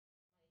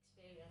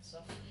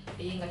Of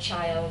being a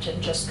child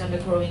and just kind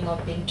of growing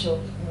up into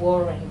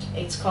Warren.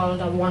 It's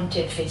called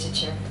Unwanted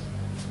Visitor.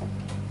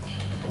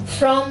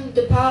 From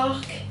the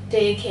park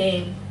they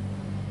came,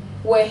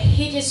 where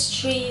hideous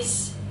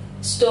trees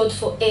stood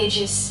for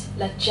ages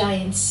like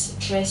giants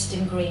dressed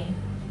in green.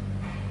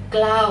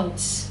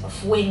 Clouds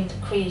of winged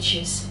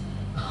creatures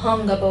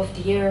hung above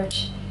the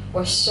earth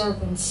where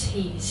serpents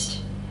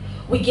hissed.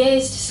 We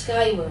gazed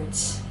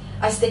skywards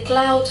as the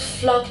cloud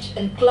flocked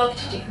and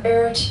clocked the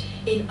earth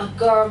in a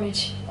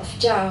garment of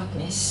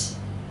darkness.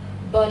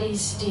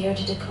 Bodies dared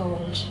the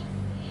cold.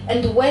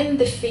 And when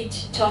the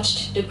feet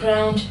touched the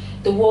ground,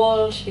 the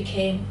world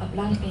became a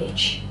blank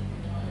page.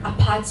 A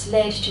path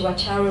led to a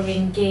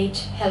towering gate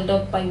held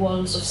up by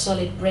walls of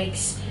solid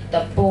bricks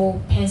that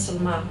bore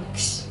pencil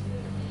marks.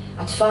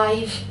 At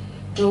 5,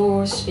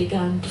 doors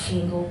began to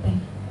fling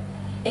open.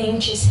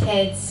 Anxious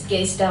heads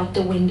gazed out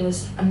the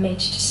windows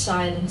amidst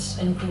silence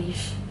and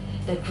grief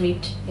that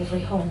gripped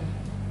every home.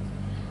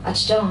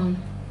 At dawn,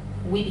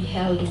 we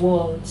beheld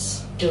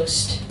walls,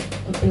 dust,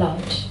 and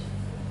blood.